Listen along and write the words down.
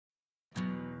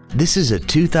This is a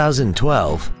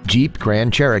 2012 Jeep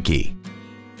Grand Cherokee.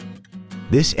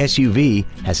 This SUV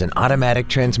has an automatic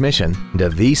transmission and a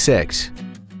V6.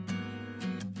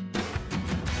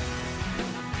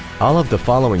 All of the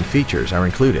following features are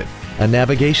included: a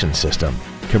navigation system,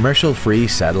 commercial-free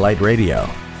satellite radio,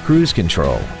 cruise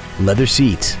control, leather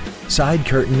seats, side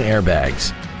curtain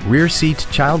airbags, rear seat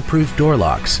child-proof door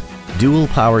locks, dual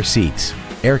power seats,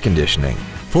 air conditioning,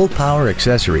 full power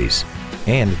accessories,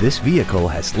 and this vehicle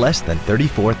has less than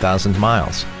 34,000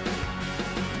 miles.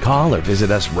 Call or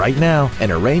visit us right now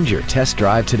and arrange your test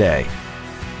drive today.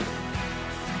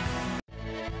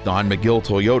 Don McGill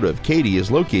Toyota of Katy is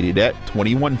located at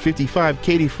 2155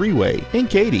 Katy Freeway in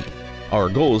Katy. Our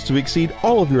goal is to exceed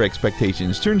all of your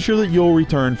expectations to ensure that you'll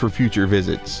return for future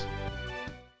visits.